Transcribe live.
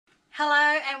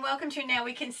Hello and welcome to Now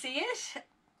We Can See It.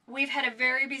 We've had a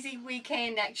very busy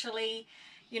weekend actually.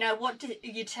 You know, what do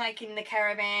you take in the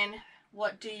caravan?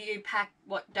 What do you pack?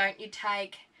 What don't you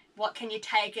take? What can you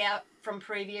take out from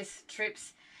previous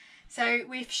trips? So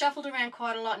we've shuffled around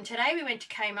quite a lot, and today we went to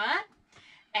Kmart,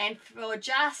 and for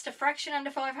just a fraction under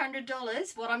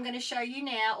 $500, what I'm going to show you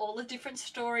now, all the different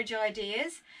storage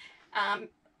ideas, I'm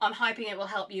hoping it will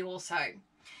help you also.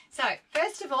 So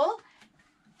first of all,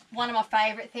 one of my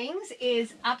favourite things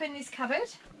is up in this cupboard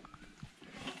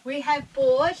we have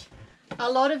bought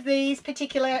a lot of these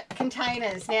particular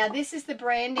containers. Now this is the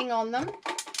branding on them.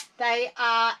 They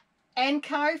are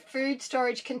Anco food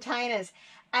storage containers.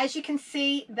 As you can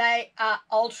see, they are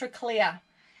ultra clear.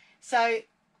 So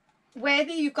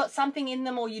whether you've got something in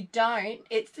them or you don't,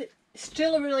 it's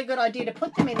still a really good idea to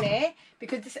put them in there,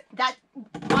 because that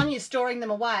one, you're storing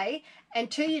them away, and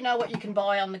two, you know what you can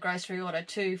buy on the grocery order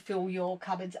to fill your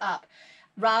cupboards up,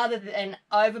 rather than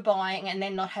overbuying and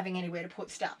then not having anywhere to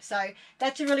put stuff. So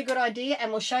that's a really good idea,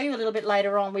 and we'll show you a little bit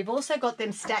later on. We've also got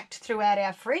them stacked throughout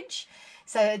our fridge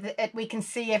so that we can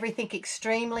see everything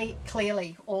extremely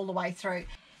clearly all the way through.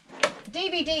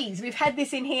 DVDs, we've had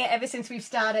this in here ever since we've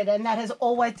started, and that has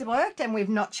always worked, and we've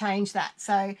not changed that.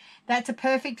 So that's a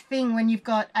perfect thing when you've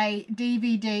got a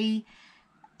DVD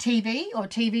TV or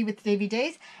TV with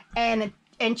DVDs and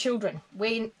children.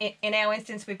 In our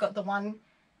instance, we've got the one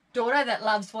daughter that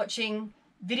loves watching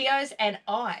videos, and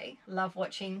I love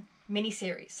watching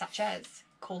miniseries such as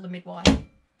Call the Midwife.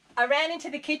 I ran into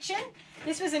the kitchen.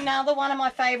 This was another one of my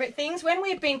favourite things. When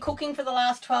we've been cooking for the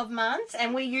last 12 months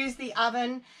and we use the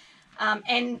oven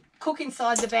and cook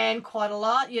inside the van quite a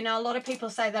lot. You know, a lot of people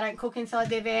say they don't cook inside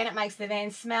their van, it makes the van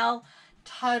smell.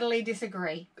 Totally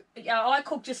disagree. You know, I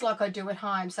cook just like I do at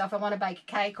home. So if I want to bake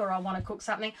a cake or I want to cook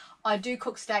something, I do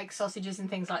cook steak, sausages and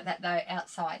things like that though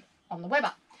outside on the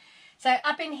Weber. So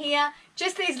up in here,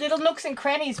 just these little nooks and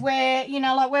crannies where, you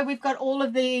know, like where we've got all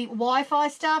of the Wi-Fi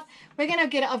stuff. We're going to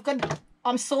get,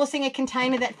 I'm sourcing a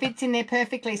container that fits in there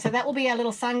perfectly. So that will be our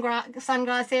little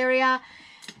sunglass area.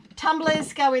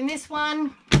 Tumblers go in this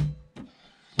one.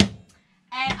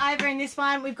 And over in this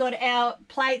one, we've got our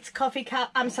plates, coffee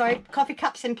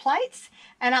cups and plates.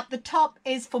 And up the top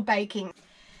is for baking.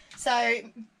 So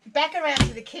back around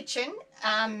to the kitchen,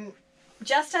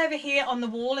 just over here on the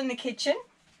wall in the kitchen,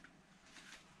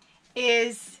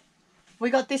 we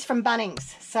got this from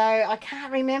Bunnings. So I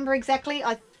can't remember exactly.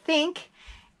 I think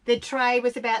the tray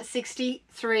was about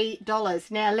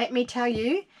 $63. Now let me tell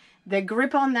you, the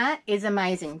grip on that is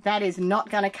amazing. That is not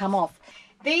going to come off.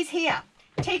 These here,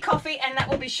 tea, coffee, and that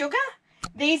will be sugar.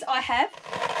 These I have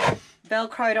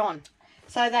Velcroed on.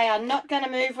 So they are not going to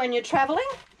move when you're traveling,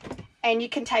 and you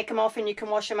can take them off and you can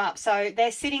wash them up. So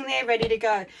they're sitting there ready to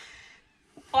go.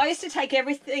 I used to take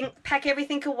everything, pack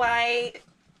everything away,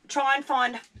 try and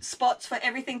find spots for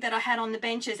everything that I had on the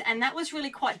benches, and that was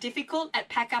really quite difficult at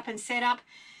pack up and set up.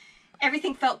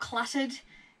 Everything felt cluttered.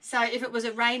 So if it was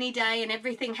a rainy day and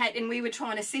and we were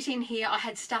trying to sit in here, I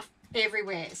had stuff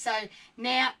everywhere. So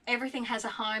now everything has a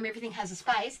home, everything has a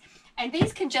space, and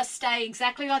these can just stay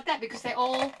exactly like that because they're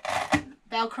all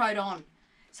Velcroed on.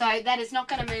 So that is not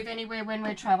going to move anywhere when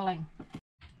we're traveling.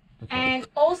 And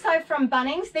also from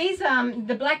Bunnings, these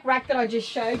the black rack that I just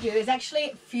showed you is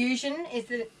actually Fusion, is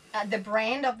the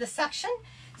brand of the suction.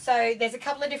 So there's a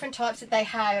couple of different types that they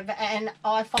have, and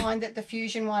I find that the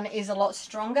Fusion one is a lot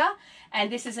stronger,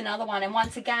 and this is another one. And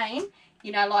once again,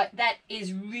 you know, like that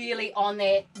is really on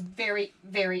there, very,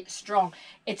 very strong.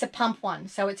 It's a pump one,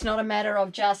 so it's not a matter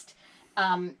of just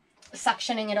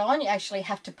suctioning it on. You actually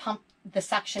have to pump the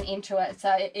suction into it,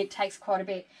 so it takes quite a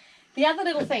bit. The other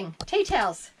little thing, tea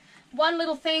towels. One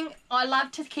little thing, I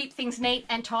love to keep things neat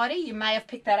and tidy. You may have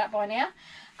picked that up by now.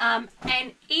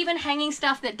 And even hanging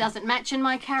stuff that doesn't match in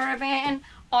my caravan,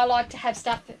 I like to have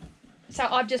stuff so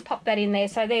I've just popped that in there.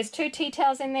 So there's 2 tea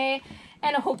towels in there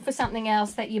and a hook for something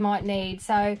else that you might need.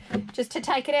 So just to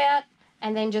take it out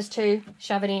and then just to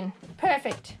shove it in.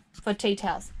 Perfect for tea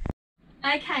towels.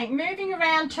 Okay, moving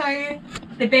around to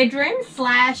the bedroom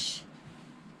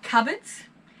 / cupboards.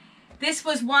 This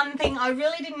was one thing I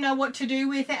really didn't know what to do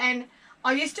with it, and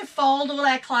I used to fold all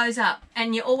our clothes up,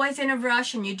 and you're always in a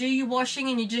rush and you do your washing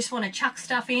and you just want to chuck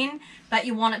stuff in, but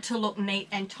you want it to look neat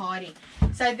and tidy.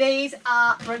 So these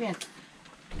are brilliant.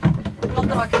 Not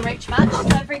that I can reach much.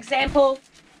 So for example,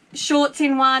 shorts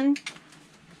in one,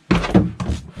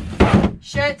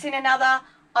 shirts in another.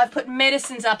 I've put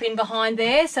medicines up in behind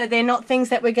there, so they're not things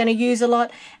that we're going to use a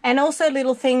lot. And also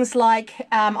little things like,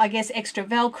 I guess, extra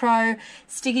Velcro,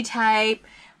 sticky tape,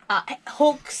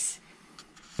 hooks,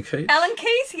 Allen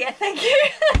keys. Yeah, thank you.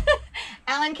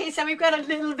 Allen keys. So we've got a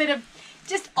little bit of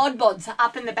just odd bods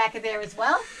up in the back of there as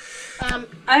well.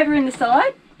 Over in the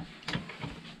side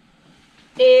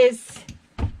is,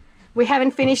 we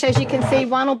haven't finished, as you can see.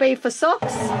 One will be for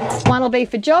socks, one will be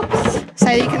for jocks, so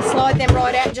you can slide them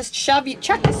right out. Just chuck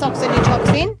your socks and your jocks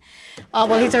in. Oh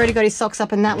well, he's already got his socks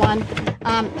up in that one.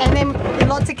 And then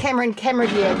lots of camera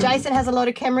gear. Jason has a lot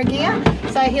of camera gear,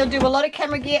 so he'll do a lot of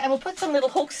camera gear, and we'll put some little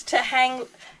hooks to hang,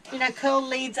 you know, curl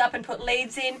leads up and put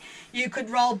leads in. You could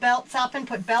roll belts up and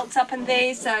put belts up in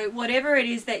there. So whatever it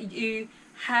is that you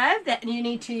have that you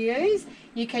need to use,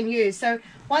 you can use. So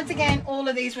once again, all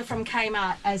of these were from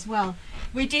Kmart as well.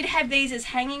 We did have these as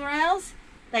hanging rails.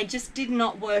 They just did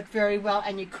not work very well,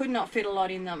 and you could not fit a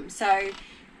lot in them. So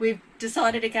we've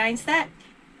decided against that.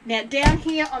 Now down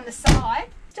here on the side,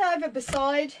 over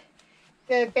beside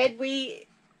the bed, we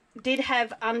did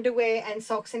have underwear and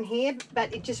socks in here,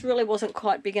 but it just really wasn't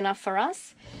quite big enough for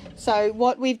us. So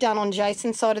what we've done on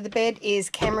Jason's side of the bed is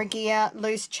camera gear,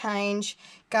 loose change,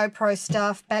 GoPro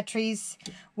stuff, batteries,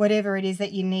 whatever it is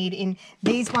that you need in.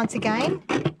 These, once again,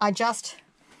 are just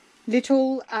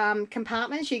little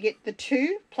compartments. You get the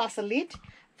 2 plus a lid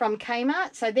from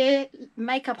Kmart, so they're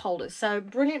makeup holders. So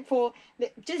brilliant for,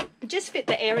 just fit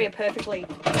the area perfectly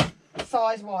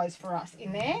size wise for us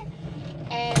in there.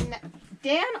 And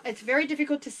down, it's very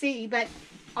difficult to see, but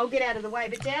I'll get out of the way,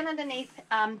 but down underneath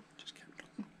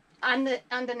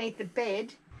underneath the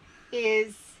bed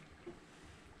is,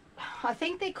 I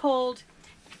think they're called,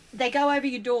 they go over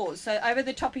your doors, so over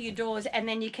the top of your doors, and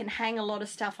then you can hang a lot of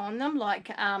stuff on them, like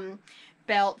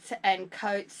belts and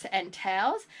coats and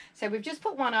towels. So we've just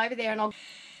put one over there, and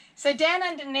so down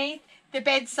underneath the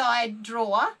bedside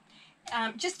drawer,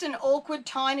 just an awkward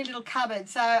tiny little cupboard.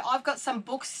 So I've got some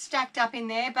books stacked up in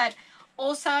there, but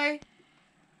also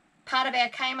part of our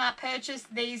Kmart purchase,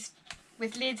 these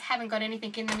with lids, haven't got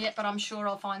anything in them yet, but I'm sure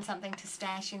I'll find something to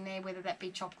stash in there, whether that be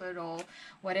chocolate or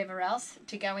whatever else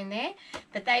to go in there.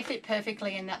 But they fit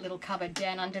perfectly in that little cupboard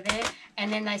down under there,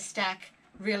 and then they stack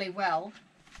really well.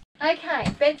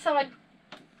 Okay, bedside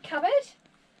cupboard.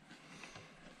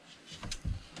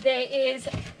 There is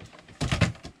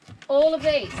all of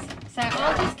these. So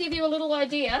I'll just give you a little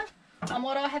idea on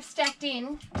what I have stacked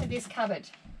in to this cupboard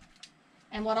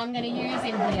and what I'm going to use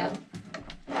in here.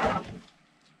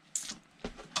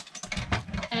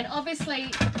 And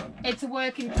obviously it's a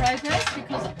work in progress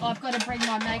because I've got to bring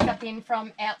my makeup in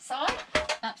from outside,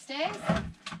 upstairs.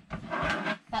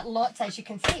 But lots, as you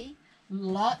can see,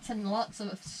 lots and lots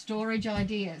of storage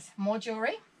ideas. More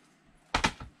jewellery.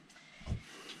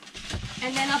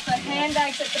 And then I've got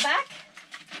handbags at the back.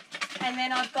 And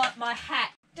then I've got my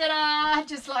hat. Ta-da!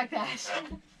 Just like that.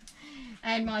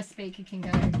 And my speaker can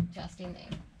go just in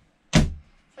there.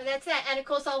 So that's that. And of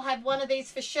course I'll have one of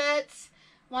these for shirts,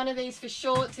 one of these for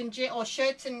shorts and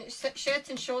shirts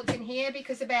and shorts in here,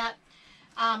 because about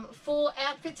 4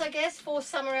 outfits, I guess, 4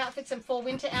 summer outfits and 4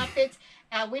 winter outfits.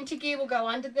 Our winter gear will go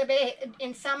under the bed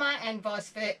in summer, and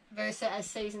vice versa as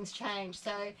seasons change.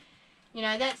 So, you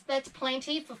know, that's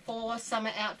plenty for 4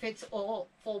 summer outfits or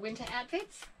 4 winter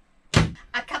outfits.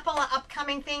 A couple of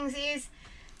upcoming things is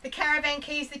the caravan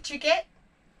keys that you get.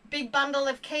 Big bundle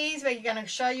of keys. We're going to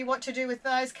show you what to do with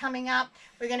those coming up.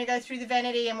 We're going to go through the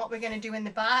vanity and what we're going to do in the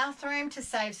bathroom to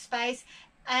save space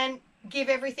and give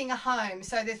everything a home.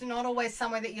 So there's not always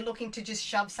somewhere that you're looking to just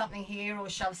shove something here or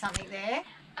shove something there.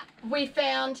 We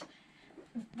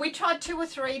tried 2 or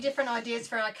 3 different ideas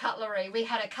for our cutlery. We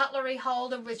had a cutlery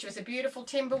holder, which was a beautiful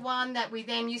timber one that we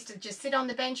then used to just sit on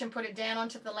the bench and put it down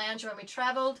onto the lounge when we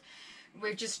travelled.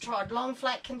 We've just tried long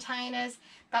flat containers.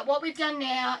 But what we've done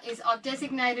now is I've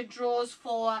designated drawers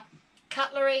for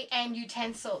cutlery and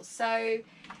utensils. So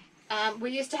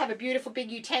we used to have a beautiful big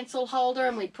utensil holder,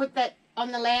 and we'd put that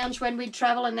on the lounge when we'd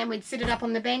travel, and then we'd sit it up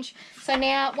on the bench. So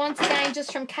now, once again,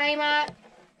 just from Kmart,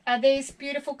 are these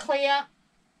beautiful clear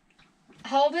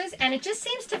holders, and it just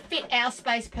seems to fit our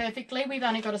space perfectly. We've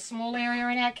only got a small area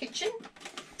in our kitchen,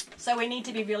 so we need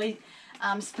to be really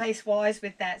space wise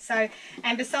with that. So,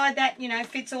 and beside that, you know,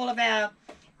 fits all of our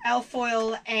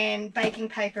alfoil and baking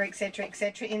paper, etc.,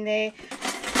 etc. in there.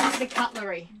 The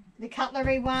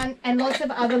cutlery one, and lots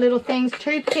of other little things,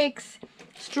 toothpicks,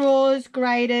 straws,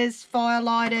 graters, fire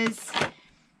lighters.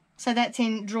 So that's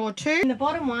in drawer 2. And the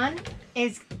bottom one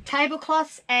is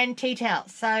tablecloths and tea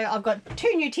towels. So I've got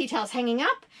 2 new tea towels hanging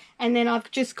up, and then I've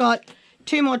just got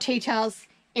 2 more tea towels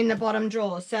in the bottom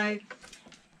drawer. So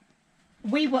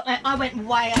I went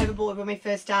way overboard when we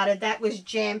first started. That was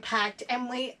jam-packed, and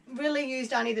we really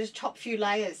used only the top few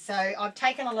layers. So I've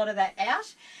taken a lot of that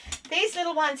out. These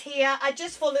little ones here are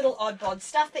just for little odd bod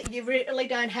stuff that you really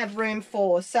don't have room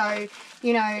for. So,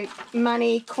 you know,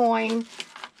 money, coin,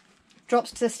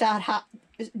 drops to start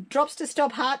drops to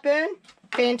stop heartburn.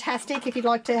 Fantastic if you'd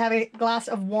like to have a glass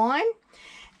of wine.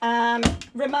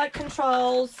 Remote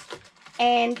controls,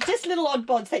 and just little odd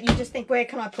bods that you just think, where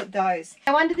can I put those?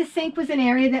 Now, under the sink was an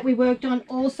area that we worked on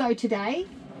also today,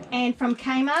 and from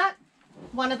Kmart,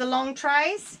 one of the long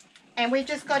trays, and we've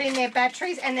just got in there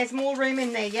batteries, and there's more room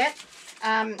in there yet,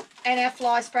 and our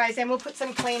fly sprays, and we'll put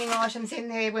some cleaning items in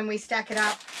there when we stack it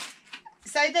up,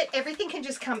 so that everything can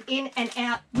just come in and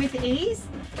out with ease.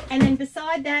 And then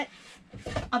beside that,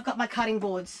 I've got my cutting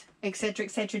boards, etc.,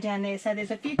 etc. down there. So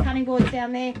there's a few cutting boards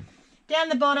down there. Down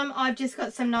the bottom, I've just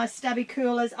got some nice stubby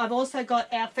coolers. I've also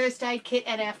got our first aid kit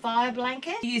and our fire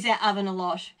blanket. We use our oven a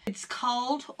lot. It's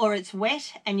cold or it's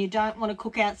wet and you don't want to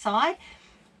cook outside,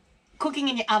 cooking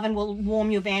in your oven will warm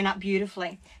your van up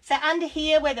beautifully. So under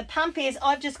here where the pump is,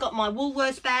 I've just got my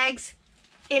Woolworths bags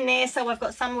in there, so I've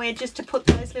got somewhere just to put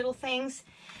those little things.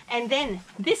 And then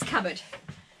this cupboard,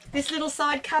 this little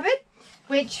side cupboard,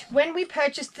 which when we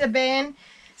purchased the van,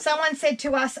 someone said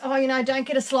to us, oh, you know, don't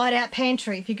get a slide out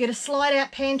pantry. If you get a slide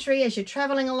out pantry as you're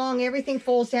traveling along, everything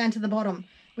falls down to the bottom.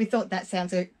 We thought that's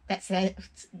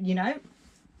you know,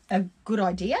 a good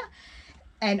idea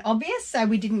and obvious, so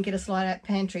we didn't get a slide out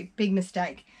pantry. Big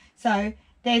mistake. So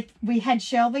there, we had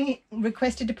shelving,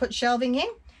 requested to put shelving in.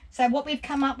 So what we've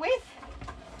come up with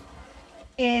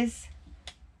is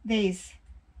these.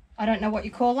 I don't know what you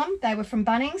call them. They were from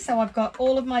Bunnings. So I've got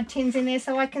all of my tins in there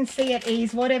so I can see at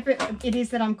ease whatever it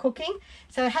is that I'm cooking.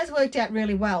 So it has worked out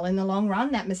really well in the long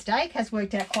run. That mistake has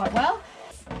worked out quite well.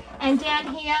 And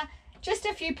down here, just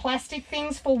a few plastic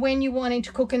things for when you're wanting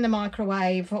to cook in the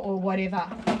microwave or whatever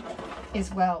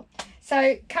as well.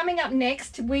 So coming up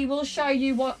next, we will show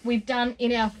you what we've done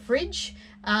in our fridge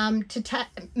to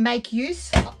make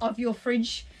use of your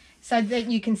fridge, so that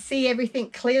you can see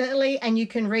everything clearly and you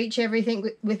can reach everything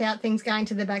without things going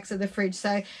to the backs of the fridge.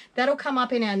 So that'll come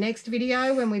up in our next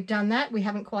video when we've done that. We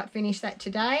haven't quite finished that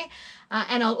today.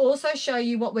 And I'll also show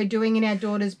you what we're doing in our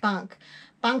daughter's bunk.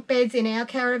 Bunk beds in our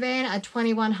caravan are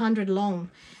 2100 long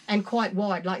and quite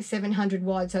wide, like 700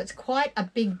 wide. So it's quite a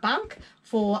big bunk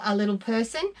for a little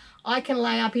person. I can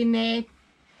lay up in there.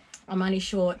 I'm only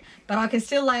short, but I can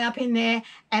still lay up in there,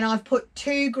 and I've put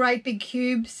 2 great big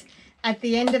cubes at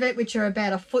the end of it, which are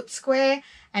about a foot square,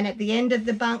 and at the end of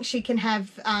the bunk she can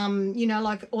have you know,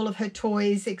 like all of her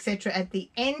toys, etc. at the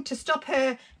end to stop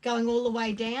her going all the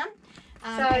way down.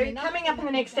 So coming up in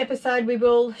the next episode, we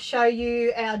will show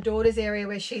you our daughter's area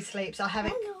where she sleeps. I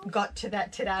haven't got to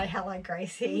that today. Hello,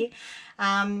 Gracie.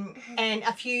 And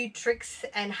a few tricks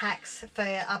and hacks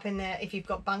for up in there if you've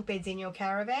got bunk beds in your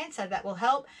caravan, so that will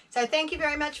help. So thank you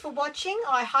very much for watching.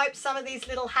 I hope some of these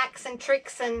little hacks and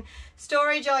tricks and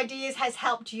storage ideas has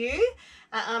helped you.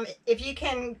 If you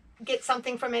can get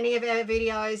something from any of our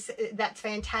videos, that's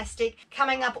fantastic.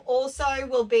 Coming up also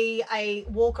will be a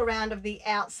walk around of the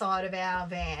outside of our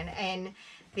van and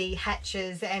the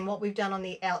hatches and what we've done on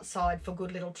the outside for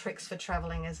good little tricks for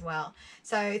traveling as well.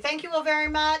 So thank you all very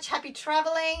much. Happy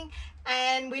traveling,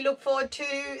 and we look forward to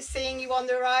seeing you on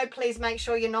the road. Please make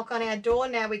sure you knock on our door.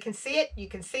 Now we can see it. You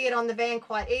can see it on the van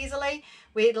quite easily.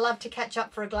 We'd love to catch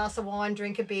up for a glass of wine,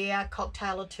 drink a beer,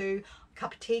 cocktail or two,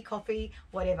 cup of tea, coffee,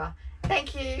 whatever.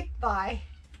 Thank you. Bye.